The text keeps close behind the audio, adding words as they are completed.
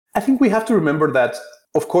I think we have to remember that,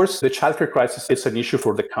 of course, the childcare crisis is an issue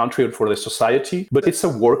for the country and for the society, but it's a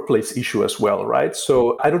workplace issue as well, right?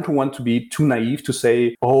 So I don't want to be too naive to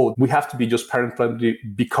say, oh, we have to be just parent friendly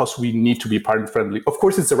because we need to be parent friendly. Of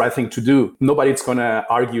course, it's the right thing to do. Nobody's going to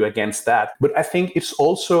argue against that. But I think it's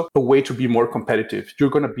also a way to be more competitive. You're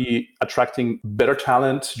going to be attracting better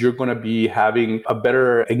talent. You're going to be having a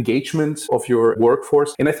better engagement of your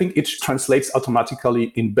workforce. And I think it translates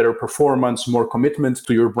automatically in better performance, more commitment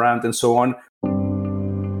to your brand, and so on.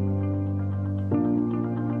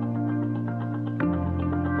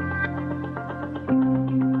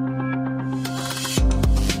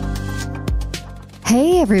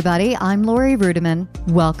 Hey everybody, I'm Lori Rudiman.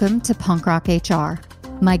 Welcome to Punk Rock HR.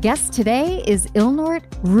 My guest today is Ilnort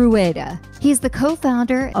Rueda. He's the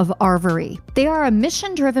co-founder of Arvorie. They are a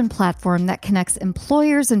mission-driven platform that connects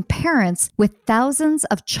employers and parents with thousands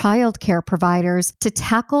of childcare providers to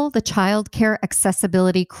tackle the childcare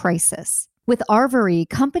accessibility crisis. With Arvorie,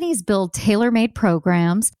 companies build tailor-made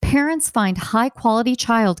programs, parents find high-quality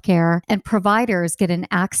childcare, and providers get an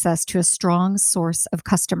access to a strong source of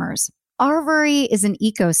customers. Arvorie is an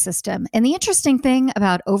ecosystem, and the interesting thing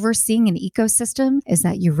about overseeing an ecosystem is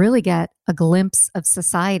that you really get a glimpse of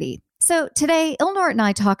society. So today, Ilnort and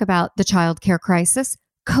I talk about the childcare crisis,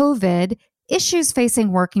 COVID, issues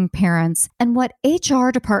facing working parents, and what HR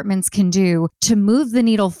departments can do to move the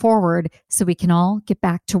needle forward so we can all get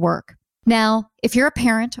back to work. Now, if you're a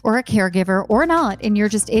parent or a caregiver or not, and you're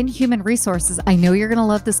just in human resources, I know you're going to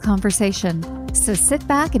love this conversation. So sit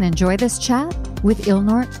back and enjoy this chat with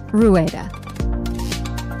Ilnort Rueda.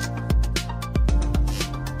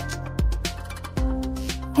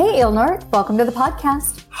 Hey, Ilnort, welcome to the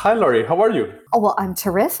podcast. Hi, Lori. How are you? Oh, well, I'm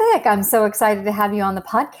terrific. I'm so excited to have you on the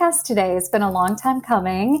podcast today. It's been a long time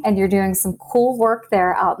coming, and you're doing some cool work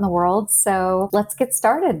there out in the world. So let's get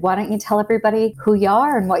started. Why don't you tell everybody who you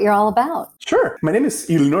are and what you're all about? Sure. My name is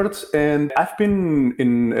Ilnort, and I've been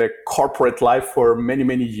in a corporate life for many,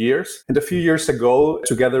 many years. And a few years ago,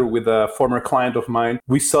 together with a former client of mine,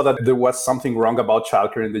 we saw that there was something wrong about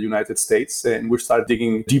childcare in the United States, and we started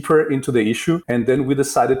digging deeper into the issue. And then we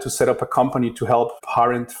decided to set up a company to help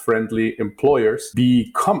parent-friendly employers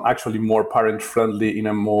become actually more parent-friendly in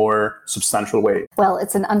a more substantial way. Well,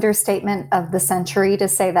 it's an understatement of the century to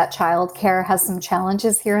say that childcare has some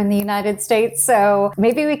challenges here in the United States. So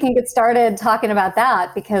maybe we can get started talking about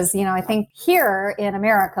that because, I think here in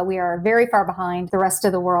America, we are very far behind the rest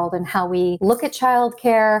of the world in how we look at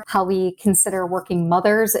childcare, how we consider working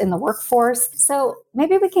mothers in the workforce. So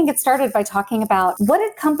maybe we can get started by talking about what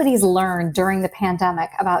did companies learn during the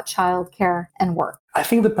pandemic about childcare and work? I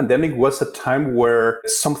think the pandemic was a time where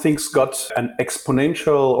some things got an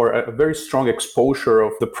exponential or a very strong exposure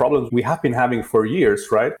of the problems we have been having for years,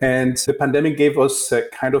 right? And the pandemic gave us a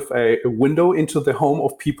kind of a window into the home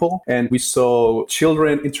of people. And we saw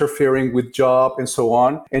children interfering with job and so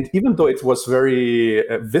on. And even though it was very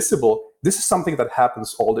visible, this is something that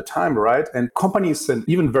happens all the time, right? And companies and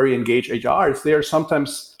even very engaged HRs, they are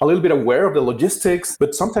sometimes a little bit aware of the logistics,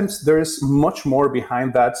 but sometimes there is much more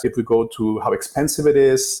behind that if we go to how expensive it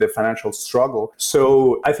is, the financial struggle.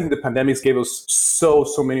 So I think the pandemic gave us so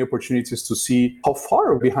many opportunities to see how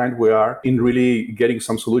far behind we are in really getting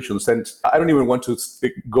some solutions. And I don't even want to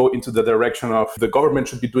go into the direction of the government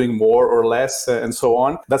should be doing more or less and so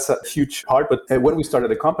on. That's a huge part. But when we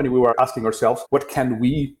started the company, we were asking ourselves, what can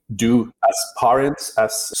we do as parents,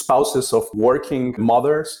 as spouses of working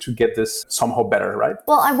mothers to get this somehow better, right?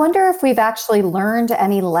 Well, I wonder if we've actually learned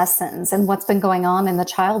any lessons in what's been going on in the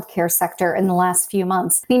childcare sector in the last few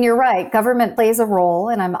months. I mean, you're right. Government plays a role,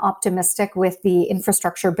 and I'm optimistic with the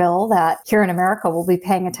infrastructure bill that here in America we'll be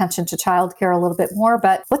paying attention to childcare a little bit more.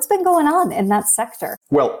 But what's been going on in that sector?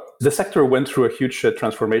 Well, the sector went through a huge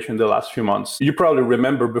transformation in the last few months. You probably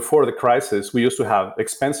remember before the crisis, we used to have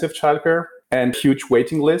expensive childcare and huge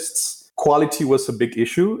waiting lists. Quality was a big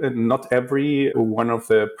issue, and not every one of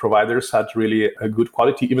the providers had really a good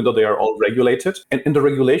quality, even though they are all regulated. And in the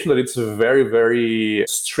regulation, that it's very, very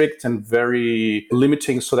strict and very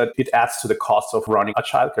limiting so that it adds to the cost of running a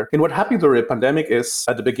childcare. And what happened during the pandemic is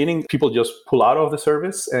at the beginning, people just pull out of the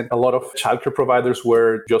service, and a lot of childcare providers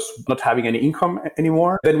were just not having any income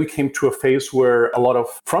anymore. Then we came to a phase where a lot of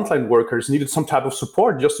frontline workers needed some type of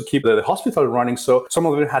support just to keep the hospital running. So some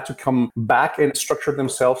of them had to come back and structure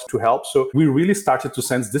themselves to help. So we really started to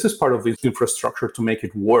sense this is part of the infrastructure to make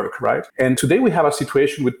it work, right? And today we have a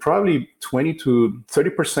situation with probably 20 to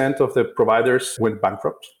 30% of the providers went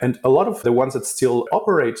bankrupt. And a lot of the ones that still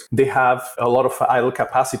operate, they have a lot of idle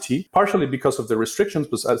capacity, partially because of the restrictions,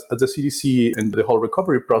 but as the CDC and the whole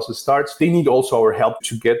recovery process starts, they need also our help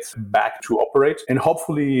to get back to operate and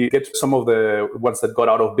hopefully get some of the ones that got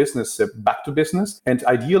out of business back to business and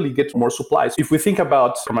ideally get more supplies. If we think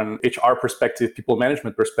about from an HR perspective, people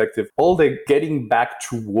management perspective, all the getting back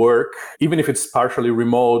to work, even if it's partially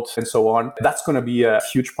remote and so on, that's going to be a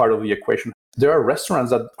huge part of the equation. There are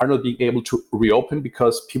restaurants that are not being able to reopen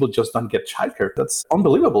because people just don't get childcare. That's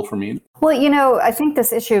unbelievable for me. Well, I think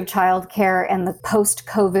this issue of childcare and the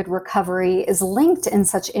post-COVID recovery is linked in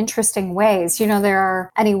such interesting ways. There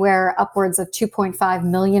are anywhere upwards of 2.5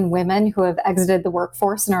 million women who have exited the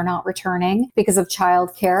workforce and are not returning because of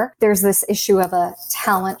childcare. There's this issue of a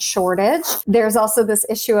talent shortage. There's also this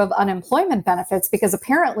issue of unemployment benefits because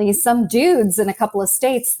apparently some dudes in a couple of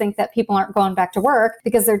states think that people aren't going back to work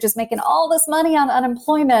because they're just making all this money on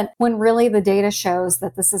unemployment when really the data shows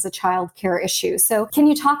that this is a childcare issue. So can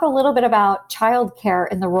you talk a little bit about childcare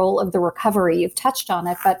and the role of the recovery? You've touched on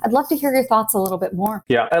it, but I'd love to hear your thoughts a little bit more.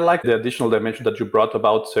 Yeah, I like the additional dimension that you brought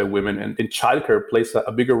about women, and childcare plays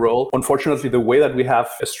a bigger role. Unfortunately, the way that we have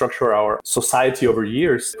structured our society over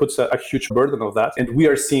years puts a huge burden of that, and we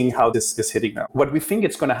are seeing how this is hitting now. What we think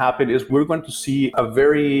is going to happen is we're going to see a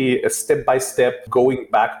very step-by-step going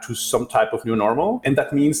back to some type of new normal, and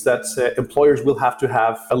that means that employers will have to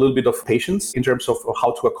have a little bit of patience in terms of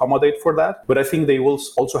how to accommodate for that. But I think they will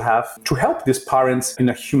also have to help these parents in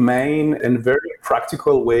a humane and very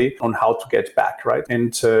practical way on how to get back, right?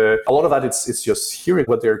 And a lot of that it's just hearing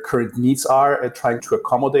what their current needs are, trying to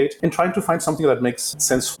accommodate and trying to find something that makes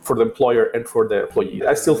sense for the employer and for the employee.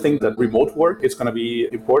 I still think that remote work is going to be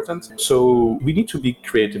important. So we need to be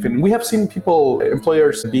creative. And we have seen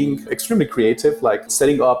employers being extremely creative, like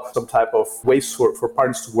setting up some type of ways for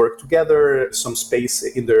parents to work together, some space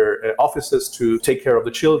in their offices to take care of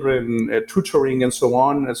the children, tutoring and so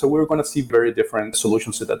on. And so we're going to see very different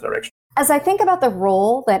solutions in that direction. As I think about the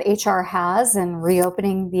role that HR has in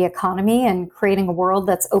reopening the economy and creating a world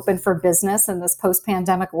that's open for business in this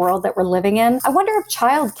post-pandemic world that we're living in, I wonder if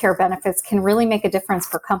childcare benefits can really make a difference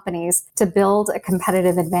for companies to build a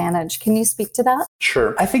competitive advantage. Can you speak to that?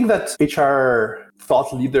 Sure. I think that HR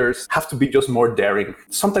thought leaders have to be just more daring.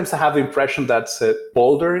 Sometimes I have the impression that's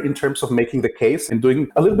bolder in terms of making the case and doing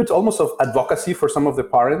a little bit almost of advocacy for some of the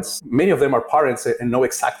parents. Many of them are parents and know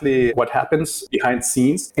exactly what happens behind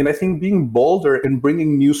scenes. And I think being bolder and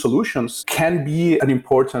bringing new solutions can be an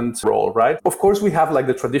important role, right? Of course, we have like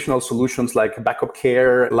the traditional solutions like backup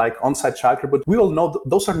care, like on-site childcare, but we all know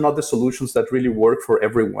those are not the solutions that really work for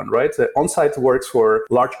everyone, right? On-site works for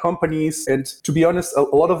large companies. And to be honest, a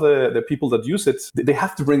lot of the people that use it, they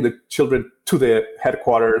have to bring the children to the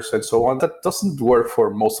headquarters and so on. That doesn't work for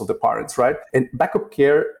most of the parents, right? And backup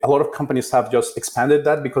care, a lot of companies have just expanded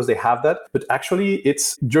that because they have that. But actually,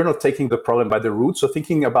 you're not taking the problem by the root. So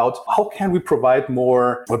thinking about how can we provide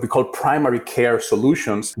more what we call primary care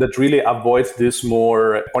solutions that really avoid this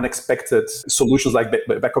more unexpected solutions like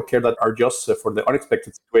backup care that are just for the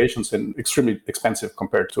unexpected situations and extremely expensive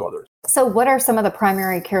compared to others. So what are some of the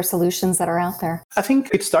primary care solutions that are out there? I think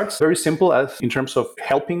it starts very simple as in terms of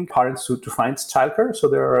helping parents to find childcare. So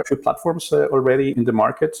there are a few platforms already in the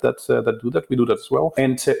market that do that. We do that as well.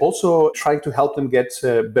 And also trying to help them get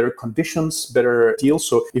better conditions, better deals.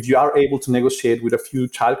 So if you are able to negotiate with a few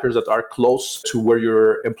childcares that are close to where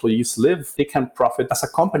your employees live, they can profit. As a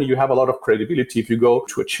company, you have a lot of credibility if you go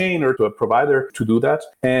to a chain or to a provider to do that.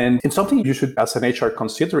 And something you should, as an HR,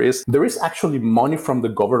 consider is there is actually money from the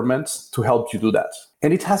government to help you do that.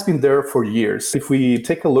 And it has been there for years. If we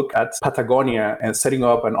take a look at Patagonia and setting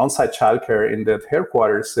up an on-site childcare in the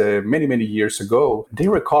headquarters many, many years ago, they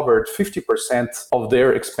recovered 50% of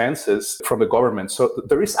their expenses from the government. So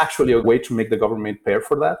there is actually a way to make the government pay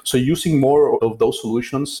for that. So using more of those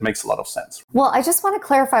solutions makes a lot of sense. Well, I just want to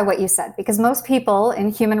clarify what you said, because most people in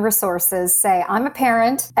human resources say, I'm a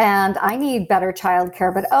parent and I need better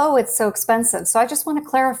childcare, but it's so expensive. So I just want to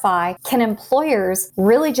clarify, can employers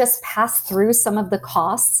really just pass through some of the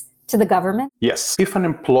costs to the government? Yes. If an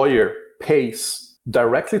employer pays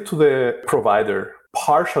directly to the provider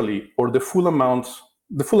partially or the full amount,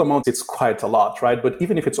 it's quite a lot, right? But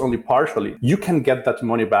even if it's only partially, you can get that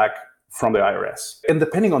money back from the IRS. And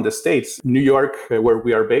depending on the states, New York, where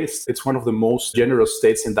we are based, it's one of the most generous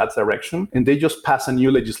states in that direction. And they just passed a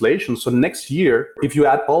new legislation. So next year, if you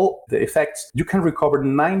add all the effects, you can recover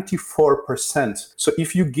 94%. So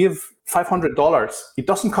if you give $500. It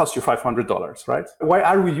doesn't cost you $500, right? Why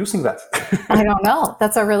are we using that? I don't know.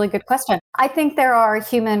 That's a really good question. I think there are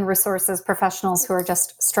human resources professionals who are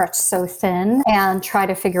just stretched so thin and try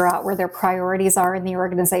to figure out where their priorities are in the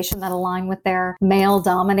organization that align with their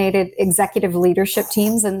male-dominated executive leadership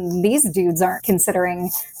teams. And these dudes aren't considering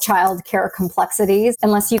childcare complexities.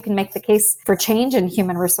 Unless you can make the case for change in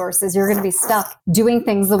human resources, you're going to be stuck doing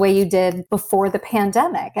things the way you did before the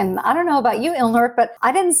pandemic. And I don't know about you, Ilnort, but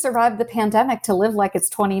I didn't survive the pandemic to live like it's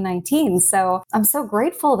 2019. So I'm so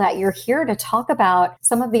grateful that you're here to talk about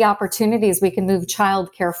some of the opportunities we can move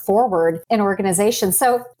childcare forward in organizations.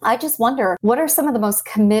 So I just wonder, what are some of the most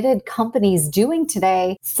committed companies doing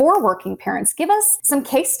today for working parents? Give us some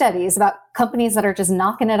case studies about companies that are just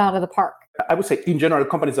knocking it out of the park. I would say in general,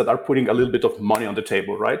 companies that are putting a little bit of money on the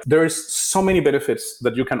table, right? There is so many benefits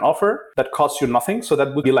that you can offer that cost you nothing. So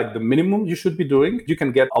that would be like the minimum you should be doing. You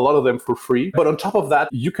can get a lot of them for free. But on top of that,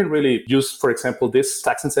 you can really use, for example, this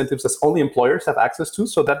tax incentives that only employers have access to.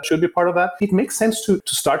 So that should be part of that. It makes sense to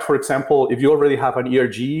start, for example, if you already have an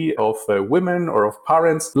ERG of women or of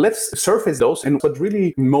parents, let's surface those. And what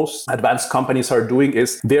really most advanced companies are doing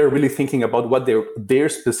is they're really thinking about what their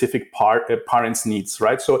specific parents' needs,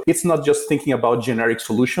 right? So it's not just thinking about generic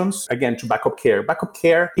solutions, again, to backup care. Backup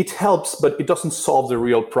care, it helps, but it doesn't solve the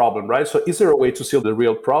real problem, right? So is there a way to solve the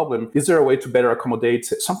real problem? Is there a way to better accommodate?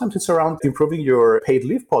 Sometimes it's around improving your paid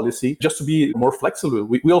leave policy just to be more flexible.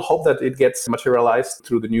 We'll hope that it gets materialized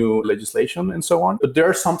through the new legislation and so on. But there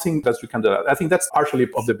are some things that we can do. I think that's partially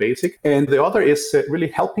of the basic. And the other is really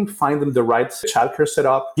helping find them the right childcare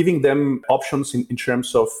setup, giving them options in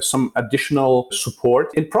terms of some additional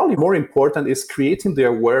support. And probably more important is creating the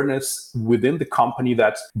awareness within the company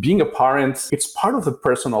that being a parent, it's part of the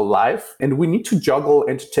personal life, and we need to juggle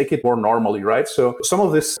and to take it more normally, right? So some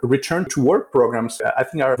of these return to work programs, I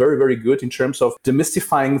think, are very, very good in terms of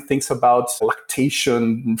demystifying things about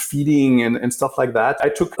lactation, feeding, and stuff like that. I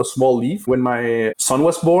took a small leave when my son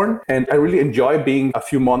was born, and I really enjoy being a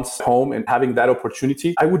few months home and having that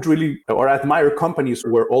opportunity. I would really, or admire companies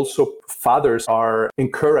where also fathers are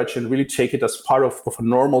encouraged and really take it as part of a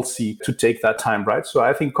normalcy to take that time, right? So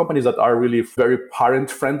I think companies that are really very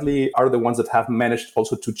parent-friendly are the ones that have managed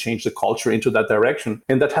also to change the culture into that direction.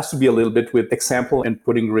 And that has to be a little bit with example and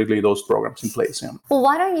putting really those programs in place. Yeah. Well,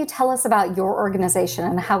 why don't you tell us about your organization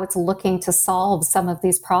and how it's looking to solve some of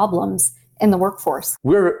these problems in the workforce?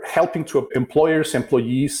 We're helping to employers,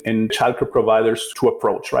 employees, and childcare providers to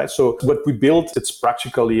approach, right? So what we built, it's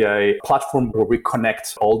practically a platform where we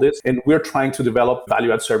connect all this, and we're trying to develop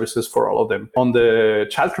value-add services for all of them. On the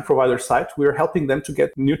childcare provider side, we're helping them to get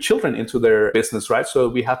new children into their business, right? So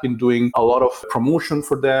we have been doing a lot of promotion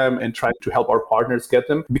for them and trying to help our partners get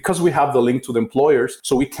them because we have the link to the employers,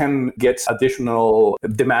 so we can get additional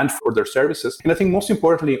demand for their services. And I think most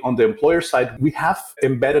importantly, on the employer side, we have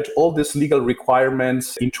embedded all this legal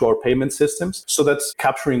requirements into our payment systems. So that's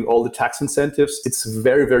capturing all the tax incentives. It's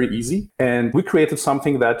very, very easy. And we created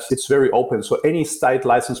something that it's very open. So any state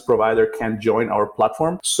licensed provider can join our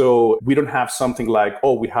platform. So we don't have something like,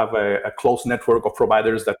 oh, we have a close network of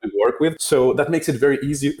providers that we work with. So that makes it very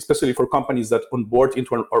easy, especially for companies that onboard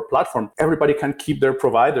into our platform. Everybody can keep their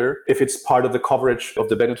provider if it's part of the coverage of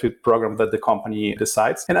the benefit program that the company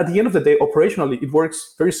decides. And at the end of the day, operationally, it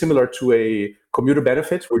works very similar to a commuter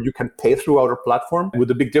benefit where you can pay through our platform, with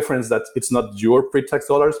the big difference that it's not your pre-tax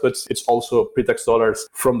dollars, but it's also pre-tax dollars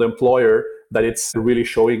from the employer, that it's really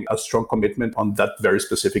showing a strong commitment on that very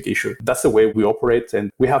specific issue. That's the way we operate,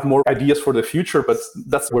 and we have more ideas for the future, but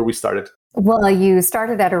that's where we started. Well, you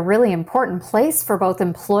started at a really important place for both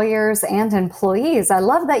employers and employees. I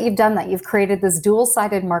love that you've done that. You've created this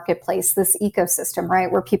dual-sided marketplace, this ecosystem, right,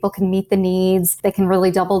 where people can meet the needs. They can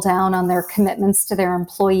really double down on their commitments to their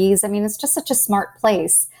employees. I mean, it's just such a smart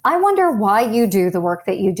place. I wonder why you do the work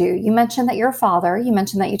that you do. You mentioned that you're a father. You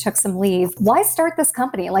mentioned that you took some leave. Why start this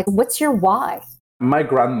company? Like, what's your why? My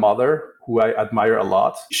grandmother, who I admire a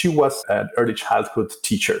lot, she was an early childhood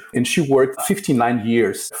teacher, and she worked 59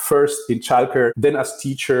 years, first in childcare, then as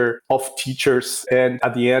teacher of teachers, and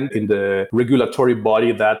at the end in the regulatory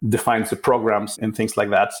body that defines the programs and things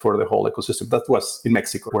like that for the whole ecosystem. That was in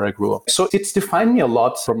Mexico, where I grew up. So it's defined me a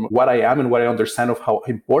lot from what I am and what I understand of how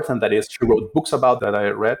important that is. She wrote books about that I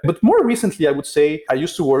read. But more recently, I would say I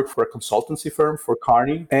used to work for a consultancy firm for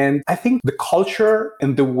Carney. And I think the culture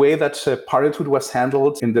and the way that parenthood was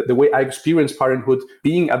handled and the way I experienced parenthood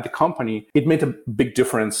being at the company, it made a big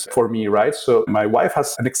difference for me, right? So my wife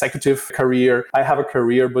has an executive career, I have a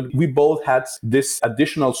career, but we both had this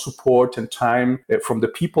additional support and time from the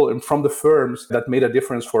people and from the firms that made a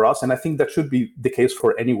difference for us. And I think that should be the case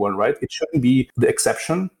for anyone, right? It shouldn't be the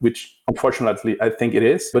exception, which Unfortunately, I think it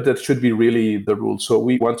is, but that should be really the rule. So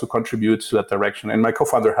we want to contribute to that direction. And my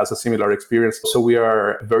co-founder has a similar experience. So we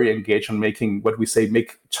are very engaged on making what we say,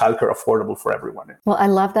 make childcare affordable for everyone. Well, I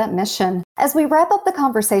love that mission. As we wrap up the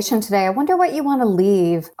conversation today, I wonder what you want to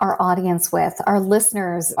leave our audience with. Our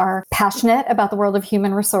listeners are passionate about the world of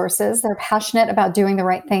human resources. They're passionate about doing the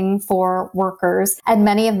right thing for workers, and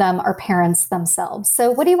many of them are parents themselves.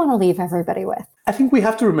 So what do you want to leave everybody with? I think we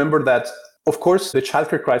have to remember that, of course, the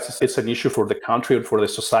childcare crisis is an issue for the country and for the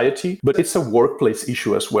society, but it's a workplace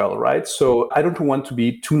issue as well, right? So I don't want to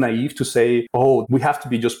be too naive to say, oh, we have to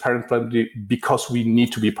be just parent-friendly because we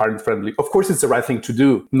need to be parent-friendly. Of course, it's the right thing to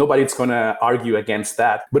do. Nobody's going to argue against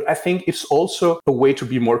that. But I think it's also a way to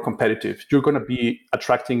be more competitive. You're going to be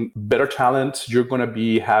attracting better talent. You're going to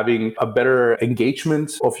be having a better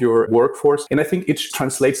engagement of your workforce. And I think it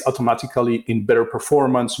translates automatically in better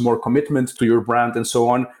performance, more commitment to your brand, and so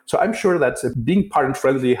on. So I'm sure that being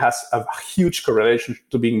parent-friendly has a huge correlation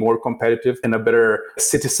to being more competitive and a better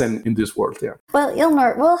citizen in this world. Yeah. Well,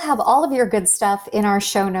 Ilnort, we'll have all of your good stuff in our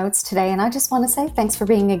show notes today. And I just want to say thanks for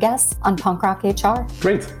being a guest on Punk Rock HR.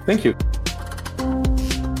 Great. Thank you.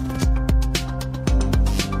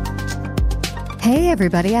 Hey,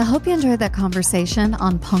 everybody. I hope you enjoyed that conversation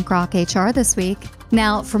on Punk Rock HR this week.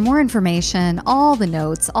 Now, for more information, all the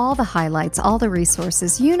notes, all the highlights, all the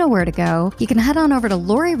resources, you know where to go. You can head on over to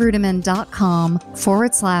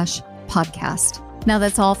lorirudiman.com/podcast. Now,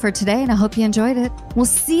 that's all for today, and I hope you enjoyed it. We'll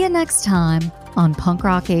see you next time on Punk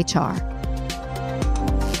Rock HR.